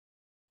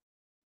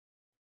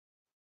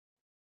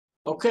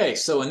Okay,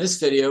 so in this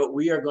video,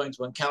 we are going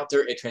to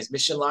encounter a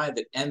transmission line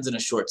that ends in a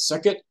short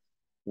circuit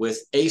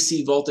with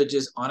AC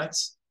voltages on it.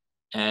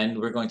 And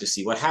we're going to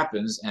see what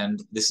happens.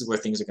 And this is where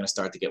things are going to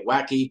start to get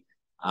wacky.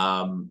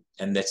 And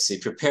let's say,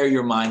 prepare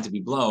your mind to be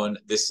blown.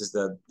 This is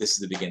the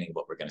beginning of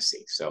what we're going to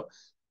see. So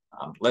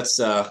let's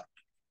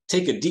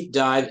take a deep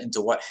dive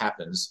into what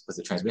happens with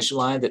a transmission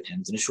line that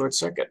ends in a short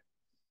circuit.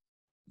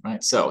 All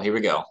right, so here we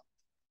go.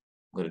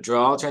 I'm going to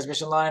draw a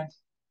transmission line.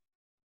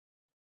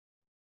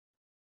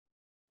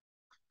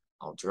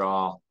 I'll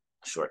draw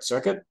a short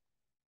circuit.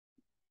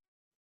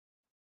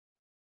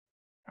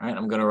 All right,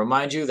 I'm going to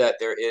remind you that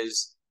there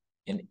is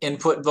an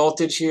input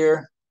voltage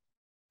here,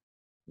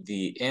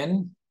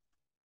 Vin,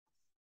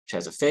 which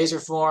has a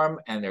phasor form,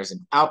 and there's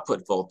an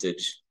output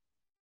voltage,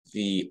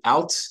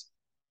 Vout.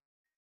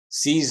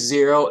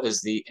 C0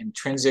 is the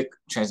intrinsic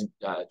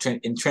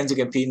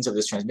impedance of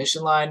this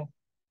transmission line.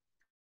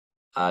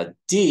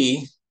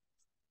 D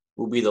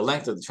will be the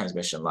length of the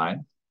transmission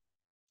line.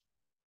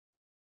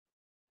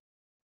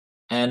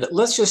 And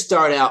let's just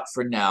start out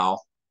for now.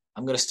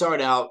 I'm going to start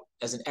out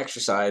as an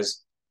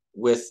exercise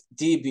with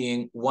D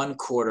being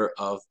 1/4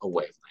 of a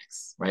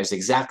wavelength, right? It's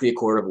exactly a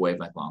quarter of a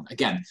wavelength long.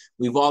 Again,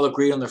 we've all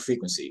agreed on the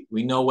frequency.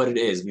 We know what it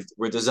is.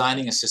 We're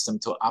designing a system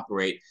to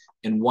operate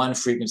in one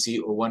frequency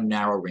or one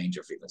narrow range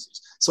of frequencies.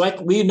 So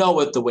we know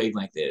what the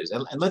wavelength is.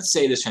 And let's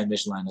say this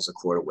transmission line is a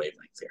quarter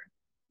wavelength here.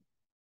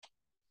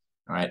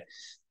 All right.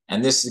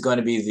 And this is going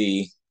to be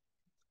the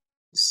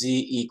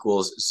Z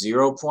equals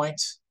 0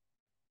 point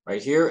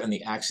right here. And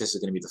the axis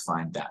is going to be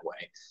defined that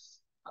way.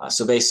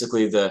 So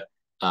basically the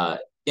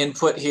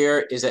input here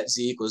is at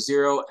Z equals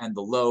 0, and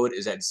the load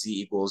is at Z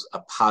equals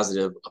a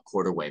positive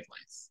 1/4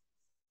 wavelength.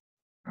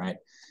 All right.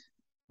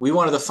 We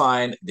want to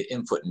define the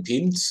input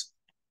impedance.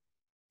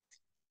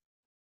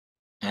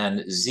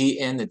 And Z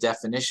in, the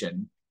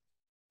definition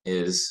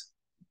is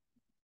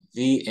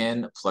V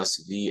in plus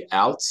V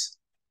out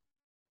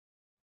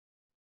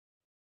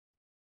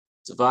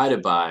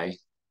divided by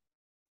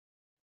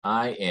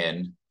I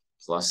in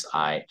plus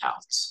I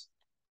out.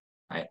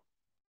 Right.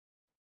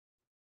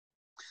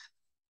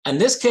 In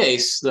this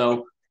case,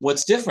 though,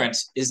 what's different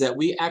is that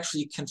we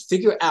actually can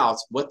figure out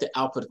what the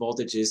output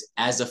voltage is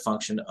as a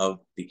function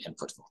of the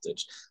input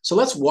voltage. So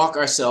let's walk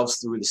ourselves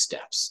through the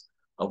steps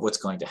of what's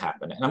going to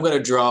happen. And I'm going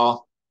to draw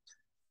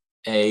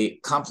a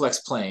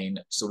complex plane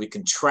so we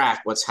can track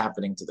what's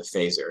happening to the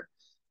phasor,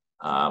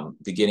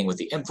 beginning with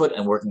the input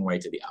and working right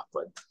to the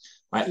output.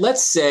 All right,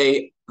 let's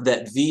say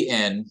that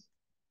Vn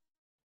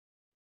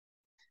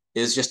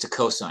is just a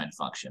cosine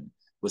function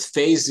with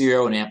phase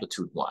 0 and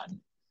amplitude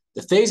 1.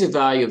 The phasor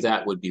value of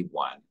that would be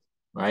 1,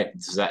 right?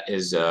 So that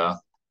is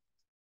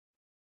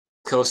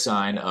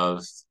cosine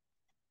of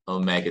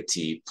omega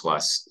t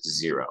plus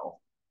 0,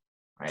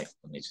 right?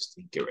 Let me just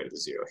get rid of the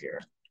 0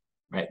 here,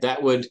 right?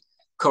 That would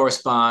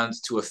correspond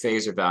to a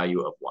phasor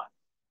value of 1.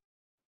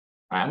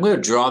 All right, I'm going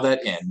to draw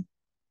that in.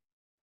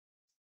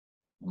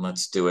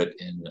 Let's do it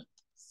in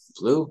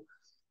blue.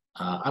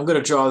 I'm going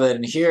to draw that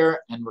in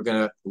here, and we're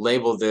going to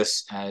label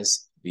this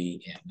as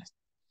Vn.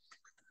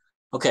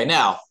 Okay,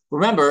 now,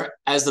 remember,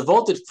 as the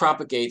voltage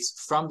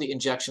propagates from the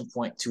injection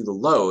point to the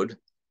load,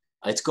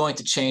 it's going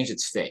to change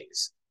its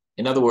phase.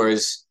 In other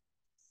words,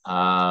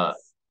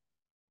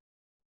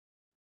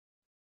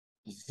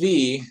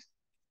 V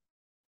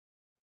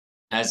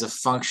as a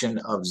function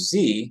of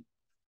Z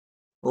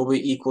will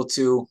be equal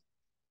to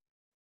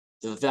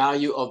the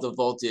value of the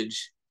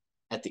voltage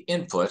at the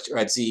input, or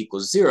at Z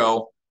equals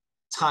 0,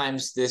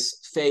 times this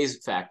phase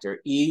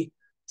factor, e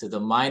to the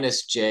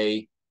minus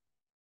j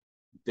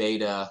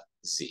beta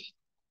Z.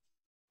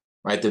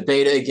 Right, the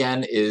beta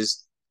again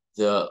is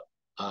the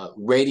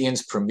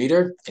radians per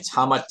meter. It's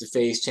how much the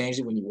phase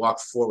changes when you walk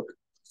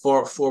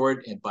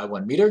forward by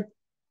 1 meter.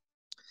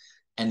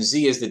 And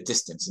Z is the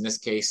distance. In this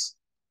case,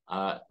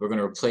 we're going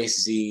to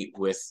replace Z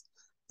with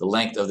the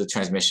length of the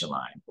transmission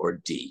line, or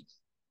D.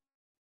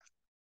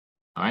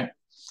 All right.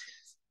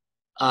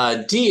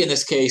 D in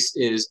this case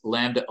is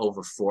lambda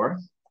over 4.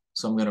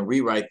 So I'm going to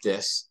rewrite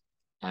this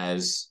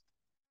as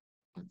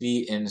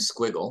V in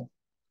squiggle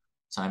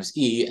times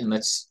E. And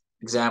let's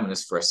examine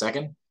this for a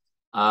second.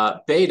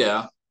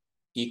 Beta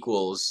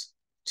equals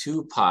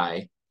 2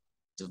 pi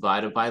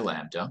divided by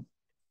lambda.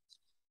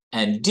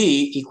 And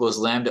D equals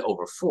lambda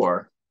over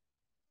 4.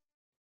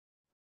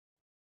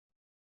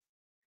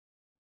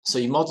 So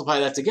you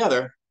multiply that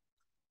together,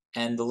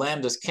 and the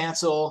lambdas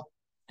cancel,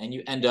 and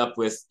you end up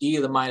with e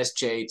to the minus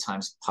j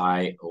times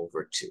pi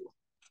over 2.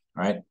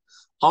 All right.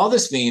 All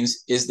this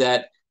means is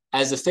that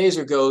as the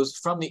phasor goes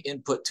from the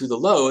input to the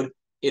load,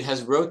 it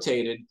has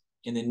rotated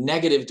in the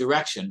negative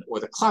direction, or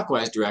the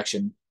clockwise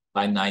direction,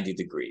 by 90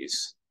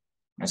 degrees.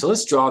 All right, so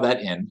let's draw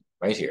that in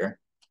right here.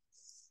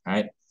 All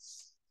right.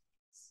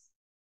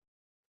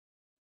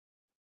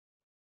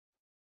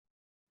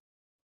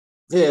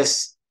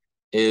 This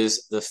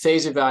is the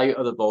phasor value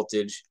of the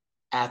voltage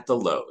at the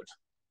load.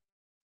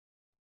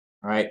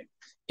 All right.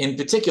 In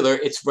particular,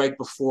 it's right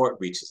before it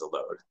reaches the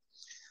load.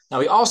 Now,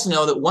 we also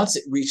know that once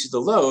it reaches the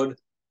load,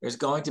 there's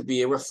going to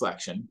be a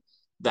reflection.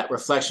 that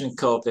reflection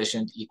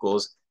coefficient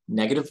equals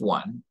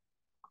 -1.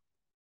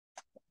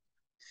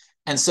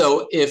 And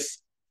so if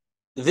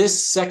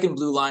this second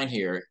blue line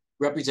here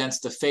represents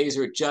the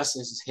phasor just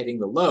as it's hitting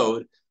the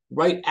load,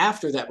 right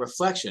after that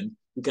reflection,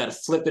 we've got to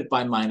flip it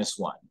by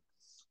 -1,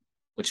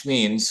 which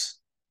means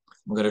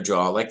I'm going to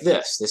draw like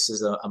this. This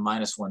is a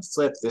 -1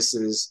 flip. This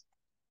is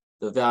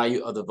the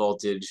value of the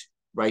voltage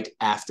right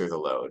after the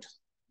load.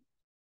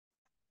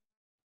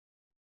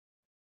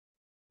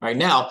 All right,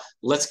 now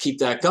let's keep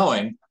that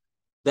going.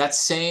 That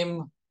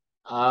same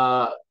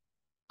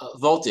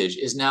voltage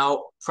is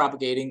now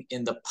propagating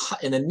in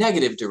the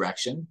negative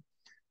direction,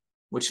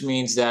 which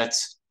means that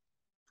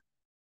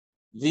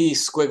V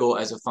squiggle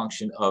as a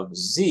function of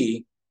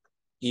Z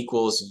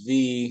equals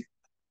V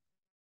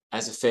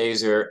as a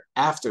phasor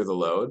after the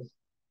load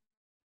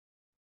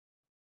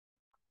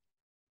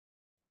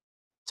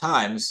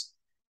times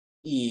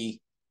e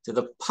to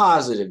the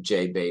positive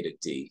j beta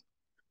d.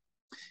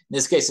 In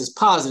this case, it's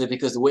positive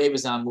because the wave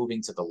is now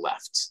moving to the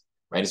left,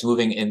 right? It's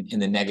moving in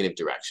the negative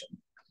direction.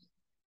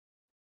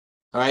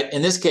 All right,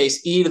 in this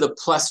case, e to the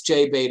plus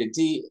j beta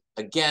d,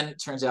 again,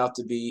 turns out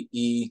to be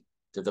e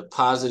to the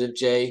positive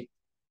j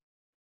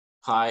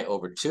pi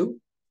over 2.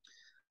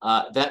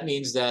 That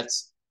means that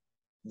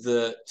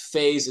the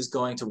phase is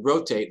going to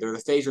rotate, or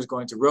the phasor is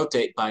going to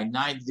rotate by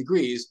 90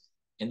 degrees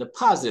in the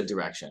positive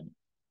direction.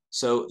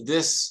 So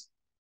this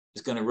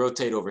is going to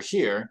rotate over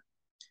here,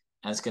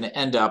 and it's going to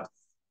end up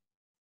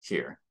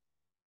here.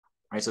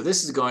 All right, so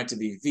this is going to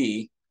be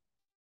V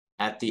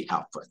at the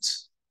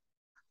output.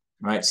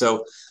 All right,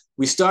 so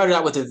we started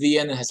out with a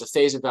Vn that has a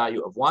phasor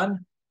value of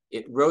 1.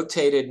 It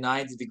rotated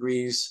 90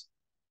 degrees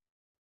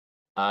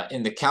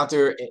in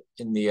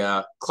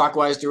the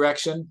clockwise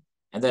direction,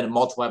 and then it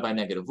multiplied by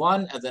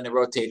 -1, and then it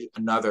rotated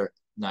another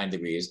 9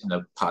 degrees in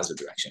the positive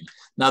direction.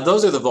 Now,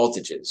 those are the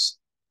voltages.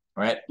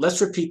 All right,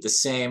 let's repeat the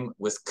same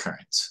with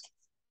current.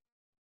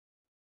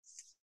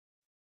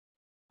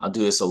 I'll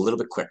do this a little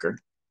bit quicker.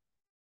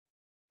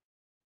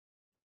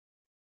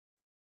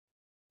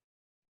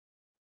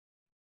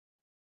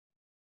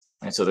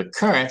 All right, so the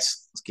current,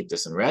 let's keep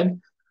this in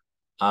red.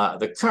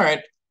 The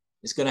current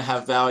is going to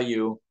have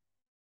value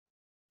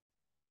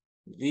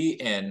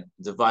Vn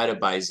divided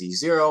by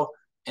Z0.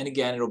 And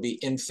again, it'll be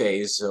in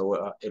phase,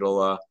 so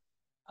it'll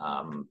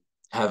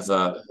have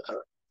a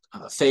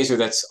phasor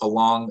that's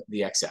along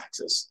the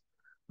x-axis,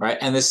 right?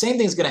 And the same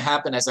thing is going to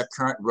happen as that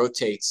current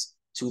rotates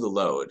to the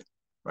load,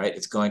 right?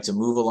 It's going to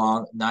move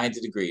along 90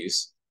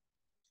 degrees.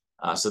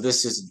 So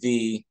this is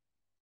V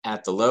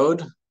at the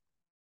load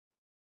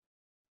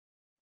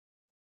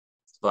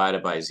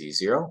divided by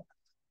Z0. All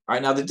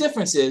right, now the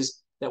difference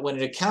is that when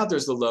it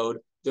encounters the load,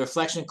 the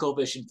reflection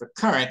coefficient for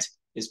current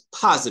is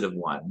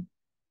 +1,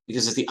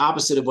 because it's the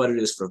opposite of what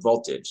it is for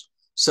voltage.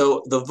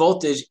 So the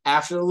voltage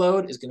after the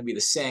load is going to be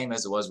the same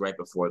as it was right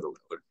before the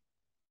load.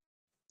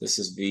 This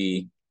is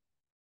V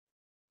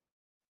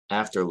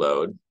after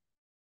load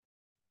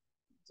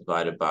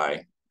divided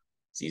by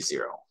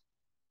Z0.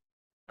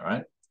 All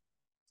right.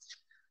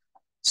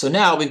 So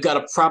now we've got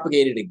to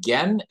propagate it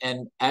again.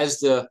 And as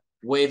the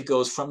wave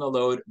goes from the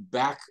load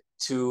back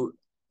to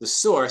the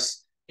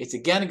source, it's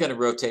again going to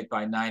rotate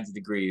by 90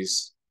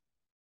 degrees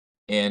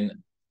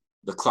in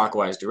the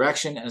clockwise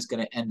direction, and it's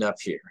going to end up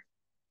here,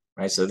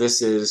 right? So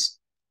this is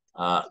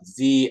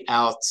V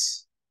out.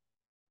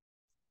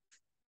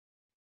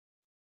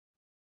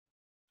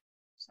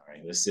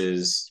 Sorry, this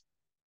is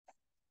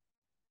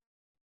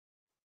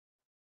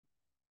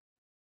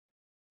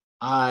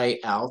I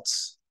out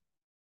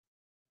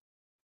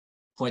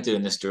pointed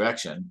in this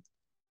direction,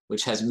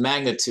 which has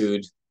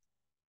magnitude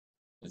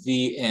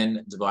V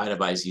in divided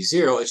by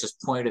Z0. It's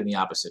just pointed in the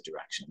opposite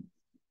direction,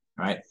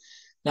 right?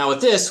 Now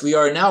with this, we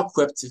are now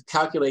equipped to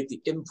calculate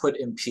the input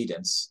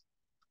impedance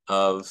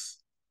of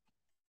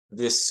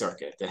this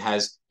circuit that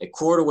has a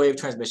quarter wave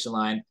transmission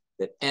line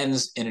that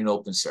ends in an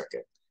open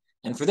circuit.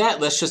 And for that,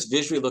 let's just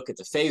visually look at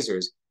the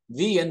phasors.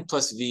 V in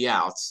plus V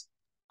out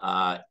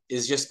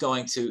is just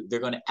going to, they're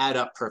going to add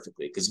up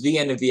perfectly because V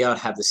in and V out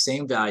have the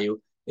same value.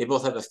 They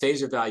both have a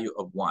phasor value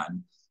of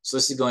 1. So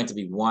this is going to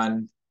be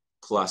 1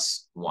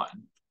 plus 1.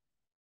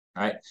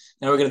 All right.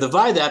 Now we're going to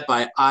divide that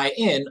by I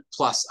in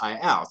plus I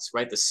out,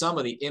 right? The sum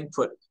of the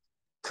input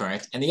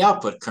current and the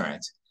output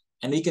current.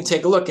 And you can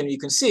take a look and you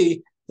can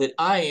see that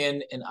I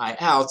in and I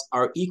out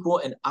are equal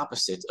and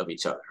opposite of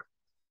each other.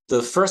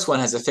 The first one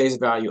has a phasor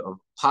value of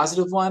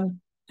 +1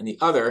 and the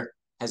other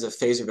has a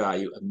phasor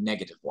value of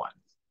 -1. All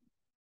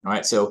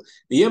right. So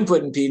the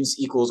input impedance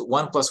equals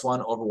 1 plus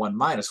 1 over 1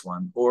 minus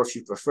 1, or if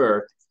you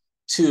prefer,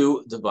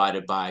 2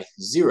 divided by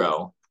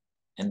 0.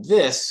 And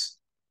this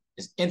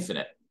is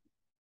infinite.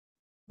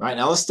 All right,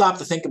 now let's stop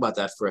to think about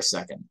that for a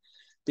second,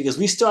 because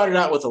we started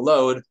out with a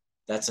load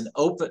that's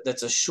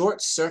a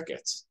short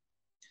circuit,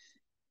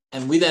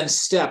 and we then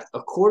stepped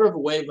a quarter of a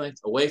wavelength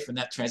away from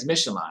that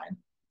transmission line.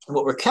 And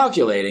what we're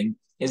calculating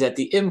is that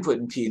the input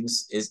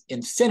impedance is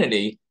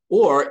infinity,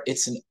 or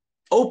it's an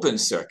open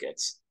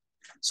circuit.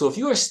 So if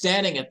you are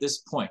standing at this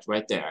point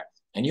right there,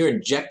 and you're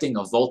injecting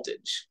a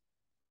voltage,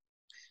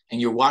 and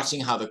you're watching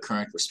how the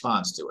current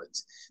responds to it.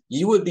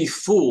 You would be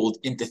fooled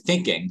into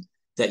thinking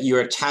that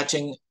you're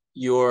attaching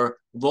your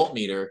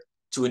voltmeter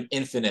to an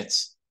infinite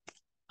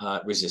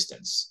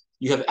resistance.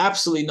 You have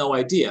absolutely no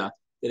idea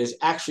that it's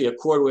actually a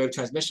quarter wave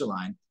transmission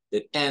line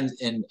that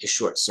ends in a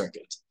short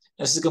circuit.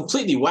 This is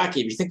completely wacky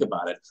if you think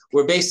about it.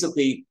 We're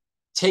basically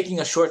taking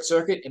a short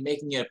circuit and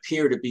making it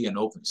appear to be an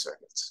open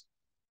circuit,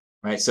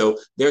 right? So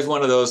there's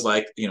one of those,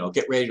 like,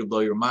 get ready to blow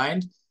your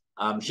mind.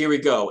 Here we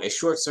go. A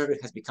short circuit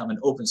has become an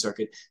open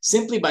circuit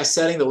simply by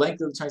setting the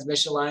length of the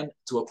transmission line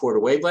to a quarter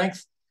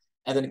wavelength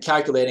and then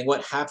calculating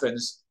what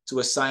happens to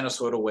a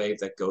sinusoidal wave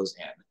that goes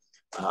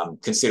in,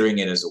 considering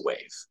it as a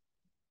wave.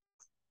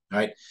 All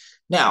right.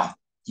 Now,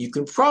 you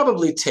can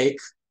probably take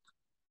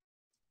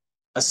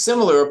a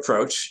similar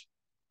approach,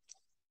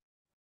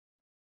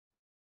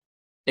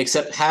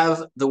 except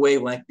have the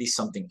wavelength be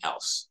something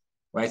else,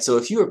 right? So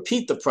if you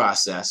repeat the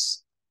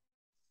process,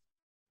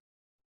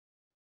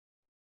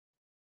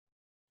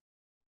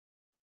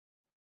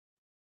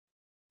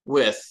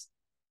 with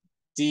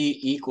d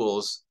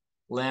equals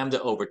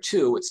lambda over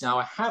 2, it's now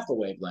a half a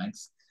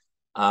wavelength.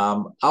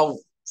 I'll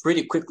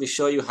pretty quickly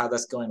show you how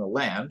that's going to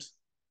land.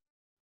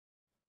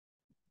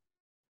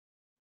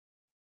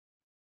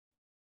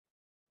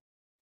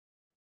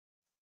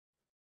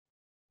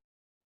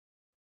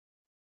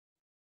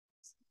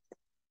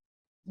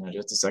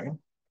 Just a second.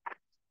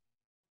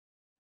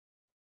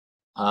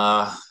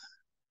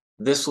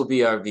 This will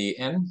be our V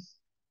in.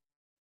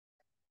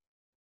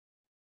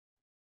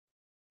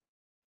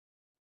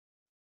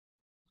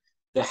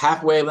 The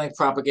half wavelength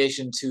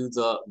propagation to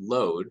the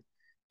load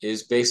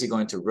is basically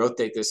going to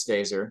rotate this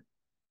phasor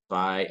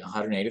by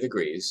 180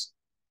 degrees,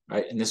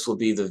 right? And this will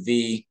be the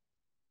V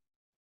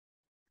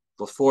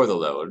before the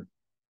load.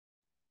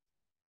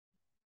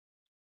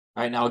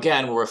 All right, now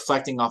again, we're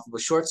reflecting off of a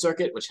short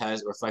circuit, which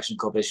has a reflection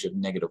coefficient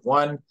of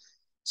 -1.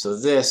 So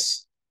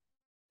this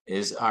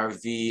is our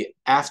V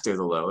after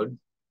the load.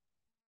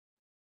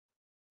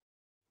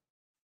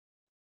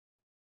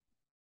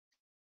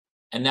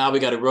 And now we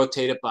got to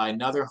rotate it by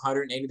another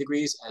 180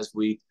 degrees as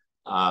we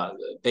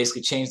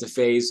basically change the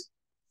phase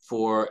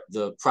for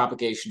the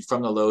propagation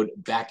from the load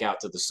back out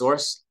to the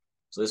source.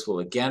 So this will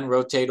again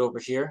rotate over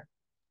here,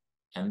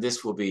 and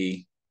this will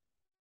be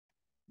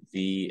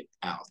V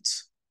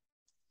out.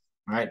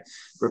 All right,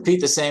 repeat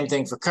the same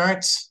thing for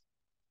current.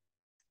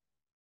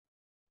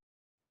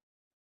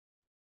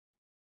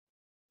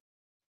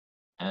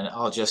 And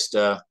I'll just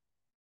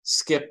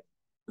skip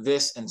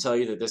this and tell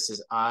you that this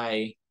is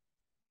I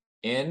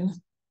in,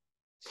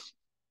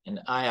 and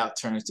I out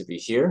turns out to be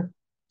here.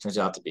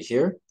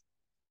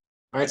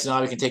 All right, so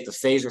now we can take the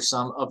phasor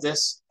sum of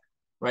this,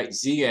 right?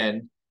 Z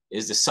in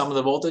is the sum of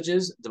the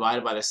voltages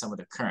divided by the sum of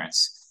the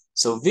currents.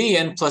 So V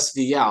in plus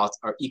V out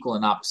are equal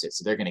and opposite,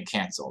 so they're going to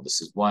cancel. This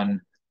is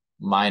 1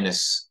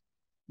 minus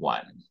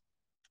 1,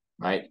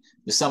 right?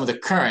 The sum of the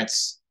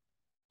currents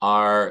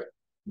are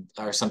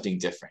something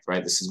different,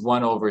 right? This is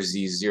 1 over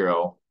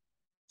Z0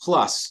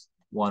 plus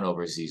 1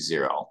 over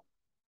Z0.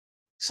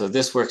 So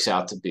this works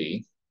out to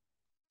be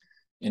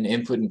an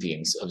input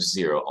impedance of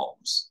 0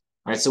 ohms.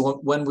 All right, so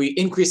when we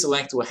increase the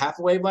length to a half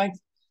a wavelength,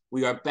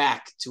 we are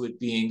back to it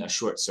being a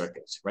short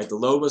circuit, right? The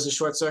load was a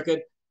short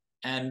circuit,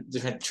 and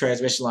the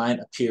transmission line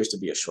appears to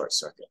be a short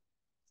circuit.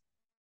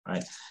 All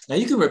right, now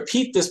you can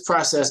repeat this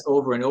process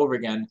over and over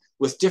again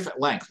with different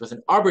lengths, with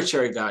an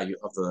arbitrary value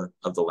of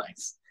the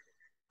length.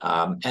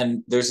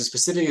 And there's a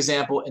specific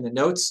example in the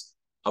notes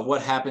of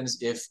what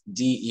happens if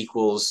D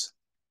equals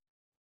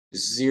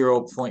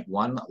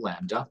 0.1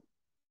 lambda.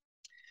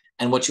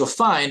 And what you'll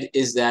find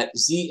is that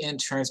Z in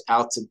turns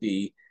out to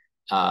be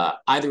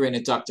either an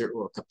inductor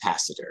or a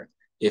capacitor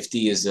if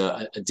D is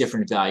a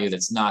different value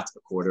that's not a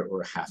quarter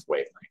or a half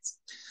wavelength.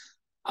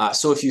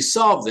 So if you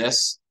solve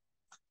this,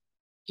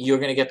 you're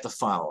going to get the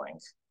following,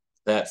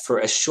 that for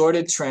a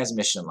shorted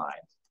transmission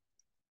line,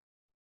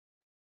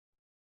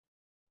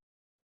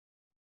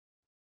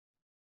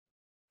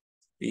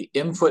 the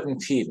input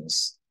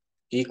impedance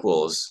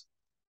equals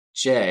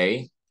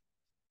J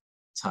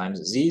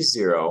times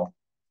Z0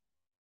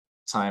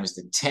 times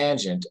the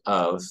tangent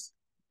of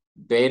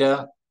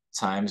beta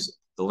times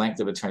the length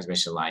of a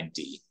transmission line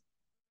D,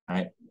 all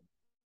right?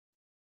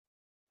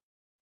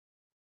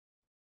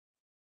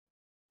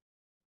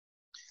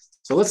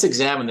 So let's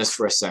examine this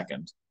for a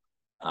second.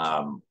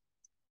 And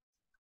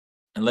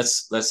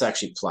let's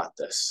actually plot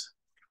this.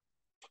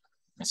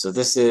 And so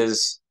this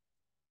is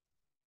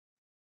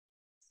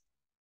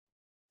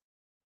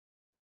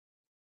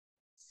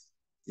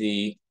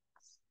the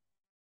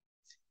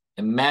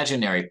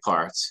imaginary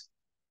part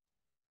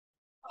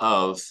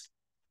of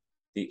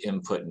the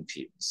input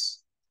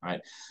impedance. All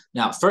right.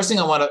 Now, first thing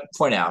I want to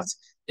point out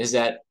is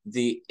that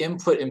the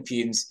input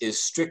impedance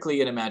is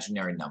strictly an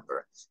imaginary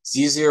number.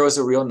 Z0 is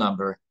a real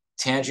number.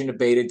 Tangent of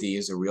beta D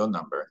is a real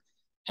number.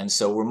 And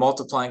so we're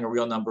multiplying a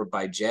real number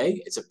by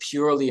J. It's a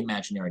purely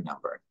imaginary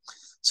number.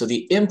 So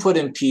the input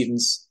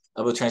impedance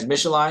of a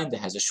transmission line that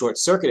has a short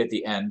circuit at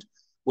the end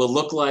will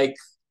look like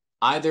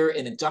either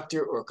an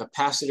inductor or a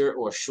capacitor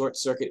or a short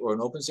circuit or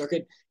an open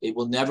circuit. It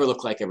will never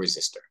look like a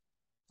resistor.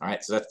 All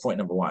right, so that's point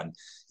number one.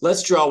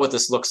 Let's draw what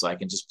this looks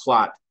like and just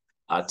plot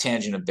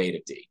tangent of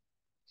beta d.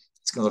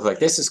 It's going to look like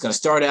this. It's going to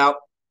start out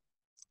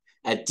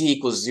at d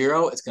equals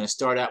 0. It's going to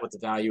start out with the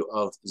value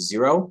of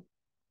 0.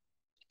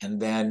 And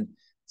then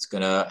it's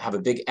going to have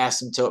a big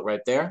asymptote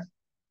right there.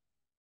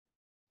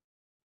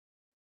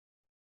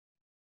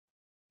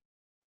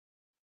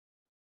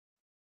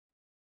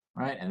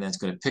 All right, and then it's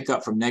going to pick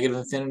up from negative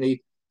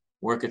infinity,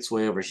 work its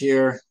way over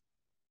here,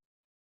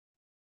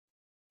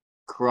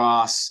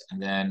 cross,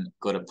 and then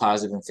go to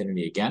positive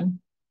infinity again.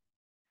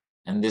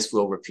 And this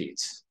will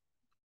repeat.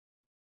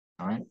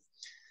 All right.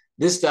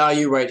 This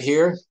value right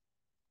here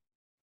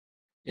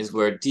is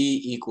where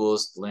d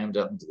equals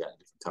lambda. Let me do that in a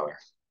different color.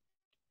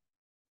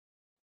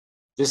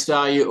 This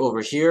value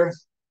over here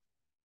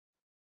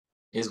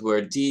is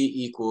where d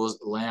equals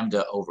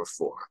lambda over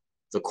 4,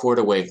 the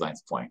quarter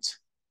wavelength point.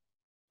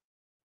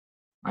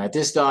 All right,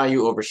 this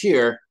value over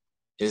here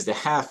is the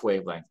half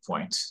wavelength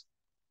point,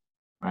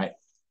 right?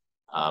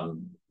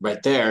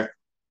 Right there.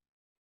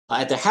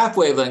 At the half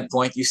wavelength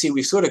point, you see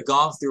we've sort of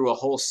gone through a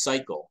whole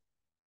cycle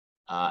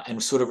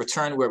and sort of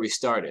returned where we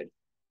started.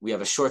 We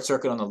have a short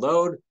circuit on the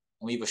load,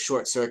 and we have a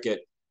short circuit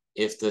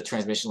if the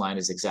transmission line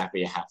is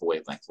exactly a half a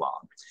wavelength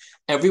long.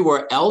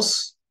 Everywhere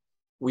else,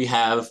 we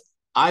have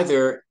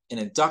either an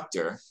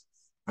inductor,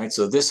 right?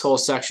 So this whole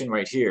section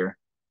right here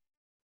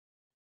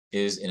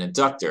is an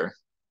inductor.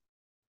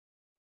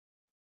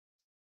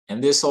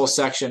 And this whole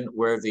section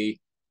where the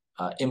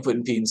input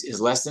impedance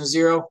is less than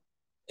 0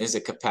 is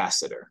a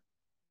capacitor.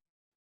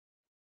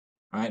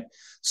 All right.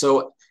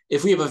 So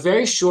if we have a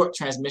very short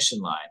transmission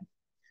line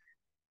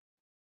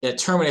that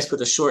terminates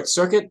with a short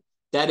circuit,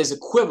 that is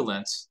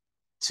equivalent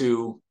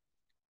to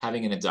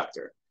having an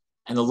inductor.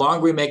 And the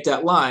longer we make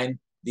that line,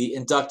 the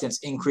inductance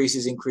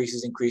increases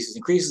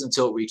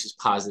until it reaches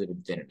positive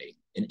infinity,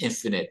 an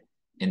infinite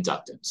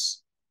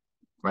inductance,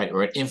 right?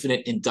 Or an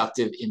infinite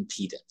inductive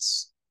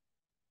impedance.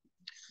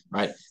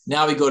 Right.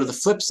 Now we go to the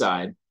flip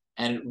side,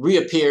 and it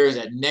reappears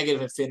at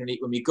negative infinity.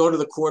 When we go to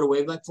the quarter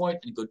wavelength point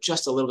and go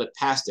just a little bit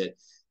past it,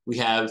 we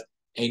have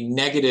a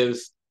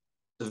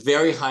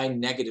very high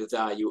negative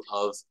value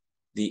of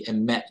the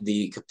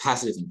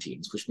capacitive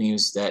impedance, which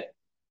means that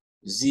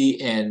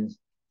Zn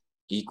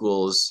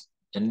equals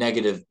a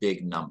negative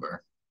big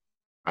number.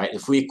 Right?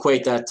 If we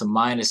equate that to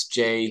minus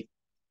J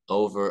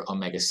over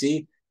omega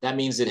C, that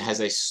means it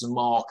has a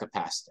small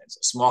capacitance.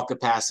 A small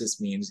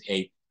capacitance means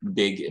a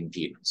big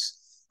impedance.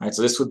 All right,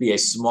 so this would be a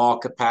small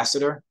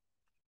capacitor.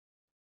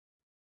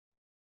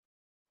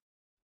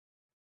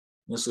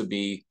 This would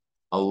be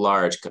a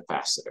large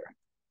capacitor.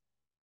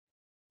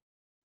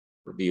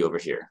 Would be over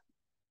here.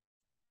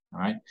 All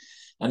right,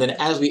 and then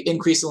as we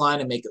increase the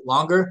line and make it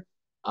longer,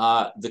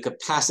 the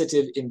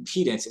capacitive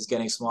impedance is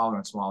getting smaller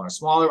and smaller and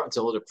smaller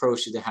until it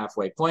approaches the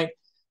halfway point.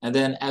 And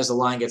then as the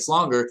line gets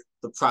longer,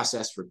 the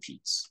process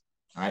repeats.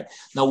 All right.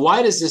 Now,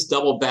 why does this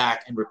double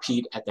back and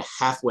repeat at the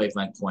half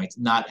wavelength point,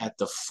 not at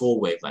the full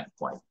wavelength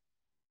point?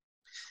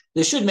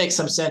 This should make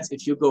some sense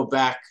if you go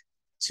back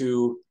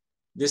to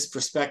this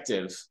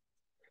perspective,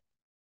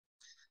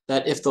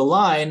 that if the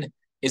line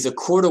is a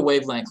quarter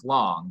wavelength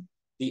long,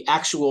 the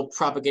actual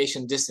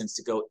propagation distance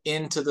to go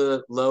into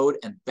the load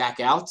and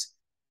back out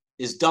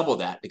is double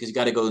that, because you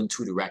got to go in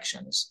two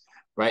directions,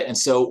 right? And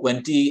so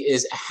when d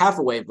is a half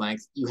a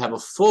wavelength, you have a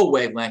full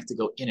wavelength to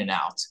go in and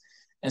out.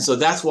 And so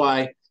that's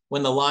why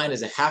when the line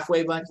is a half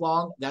wavelength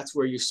long, that's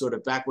where you sort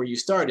of back where you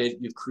started,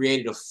 you've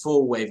created a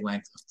full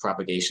wavelength of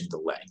propagation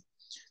delay.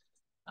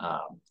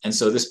 And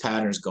so this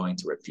pattern is going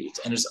to repeat.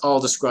 And it's all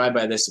described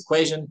by this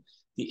equation.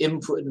 The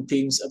input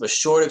impedance of a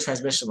shorter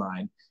transmission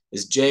line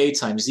is J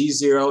times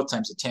Z0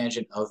 times the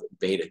tangent of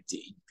beta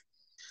D.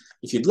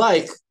 If you'd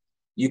like,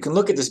 you can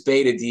look at this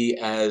beta D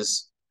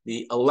as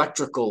the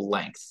electrical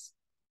length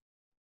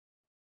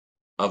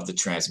of the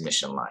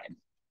transmission line.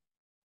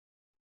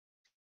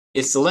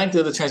 It's the length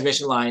of the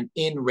transmission line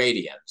in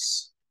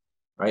radians,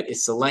 right?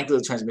 It's the length of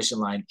the transmission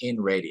line in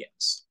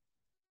radians.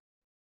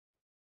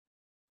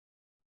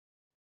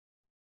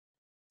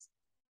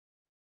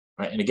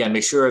 Right? And again,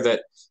 make sure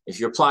that if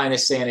you're applying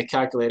this, say, in a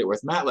calculator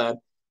with MATLAB,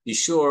 be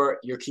sure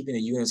you're keeping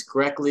the units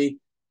correctly.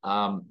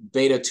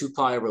 Beta 2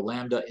 pi over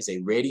lambda is a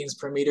radians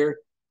per meter.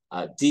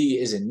 D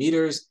is in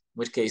meters, in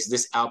which case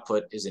this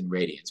output is in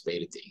radians,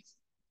 beta D.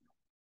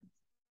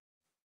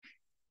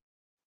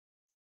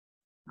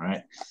 All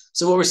right.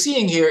 So what we're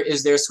seeing here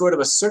is there's sort of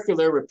a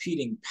circular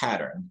repeating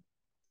pattern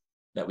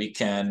that we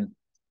can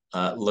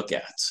look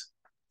at.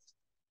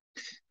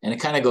 And it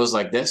kind of goes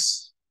like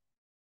this.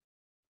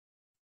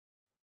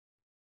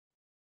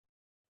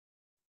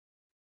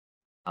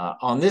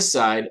 On this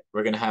side,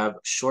 we're going to have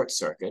short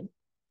circuit.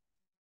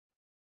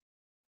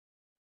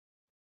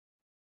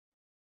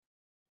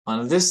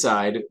 On this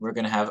side, we're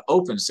going to have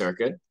open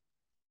circuit. And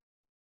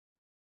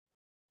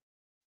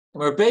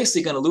we're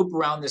basically going to loop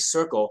around this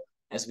circle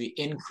as we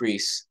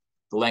increase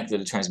the length of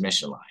the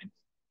transmission line.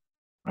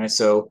 All right,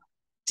 so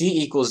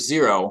D equals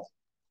 0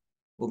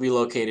 will be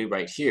located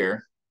right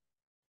here.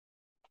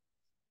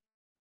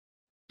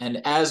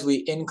 And as we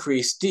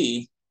increase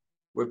D,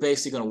 we're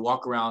basically going to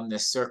walk around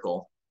this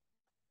circle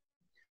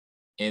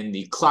in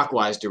the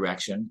clockwise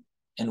direction,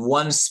 and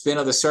one spin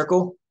of the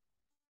circle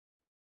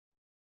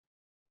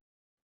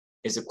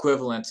is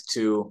equivalent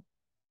to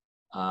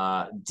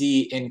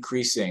d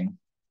increasing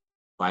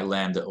by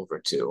lambda over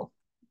 2,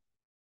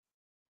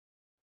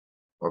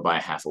 or by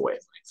half a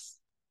wavelength.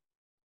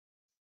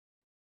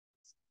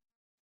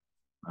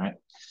 All right.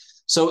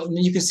 So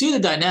you can see the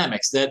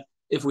dynamics that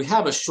if we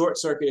have a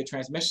short-circuited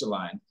transmission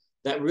line,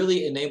 that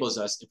really enables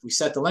us, if we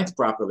set the length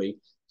properly,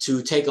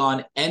 to take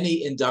on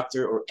any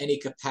inductor or any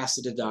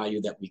capacitive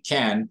value that we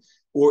can,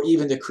 or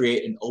even to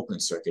create an open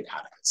circuit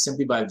out of it,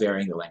 simply by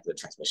varying the length of the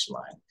transmission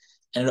line.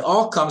 And it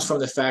all comes from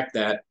the fact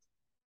that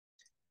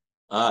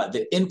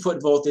the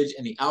input voltage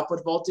and the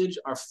output voltage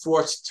are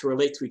forced to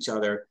relate to each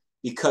other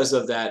because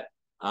of that,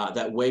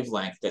 that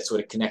wavelength that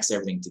sort of connects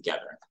everything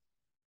together.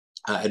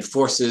 It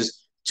forces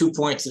 2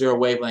 points that are a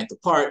wavelength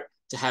apart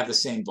to have the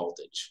same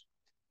voltage.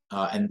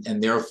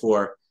 And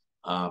therefore,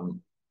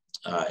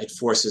 it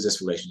forces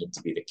this relationship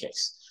to be the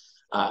case.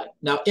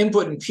 Now,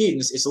 input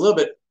impedance is a little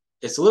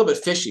bit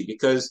fishy,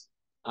 because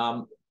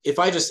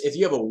if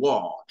you have a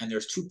wall and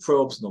there's 2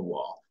 probes in the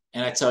wall,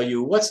 and I tell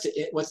you what's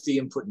the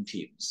input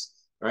impedance,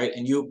 right?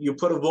 And you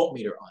put a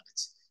voltmeter on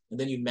it, and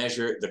then you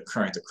measure the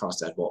current across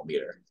that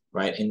voltmeter,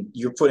 right? And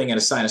you're putting in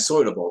a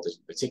sinusoidal voltage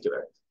in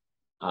particular.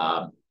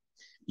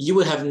 You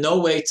would have no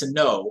way to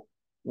know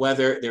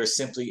whether there's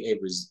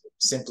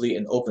simply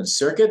an open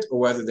circuit or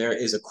whether there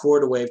is a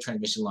quarter wave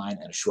transmission line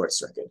and a short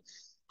circuit.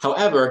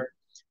 However,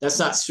 that's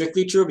not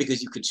strictly true,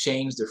 because you could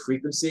change the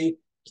frequency.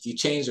 If you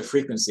change the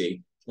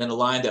frequency, then a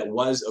line that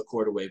was a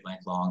quarter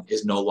wavelength long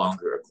is no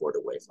longer a quarter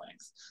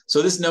wavelength.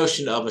 So this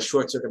notion of a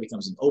short circuit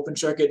becomes an open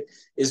circuit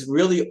is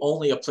really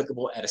only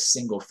applicable at a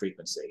single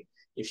frequency.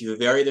 If you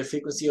vary the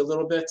frequency a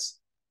little bit,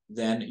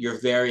 then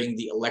you're varying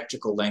the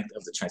electrical length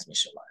of the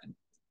transmission line.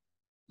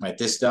 Right,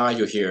 this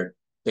value here,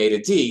 beta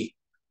D,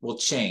 will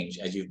change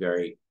as you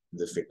vary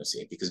the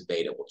frequency, because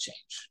beta will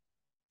change.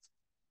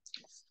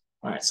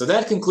 All right, so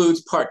that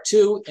concludes part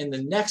 2. In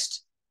the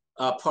next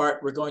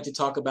part, we're going to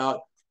talk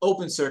about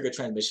open circuit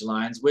transmission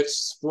lines, which,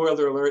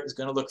 spoiler alert, is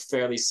going to look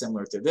fairly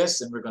similar to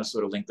this, and we're going to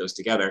sort of link those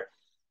together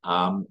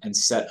and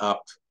set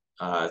up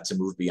to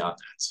move beyond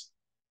that.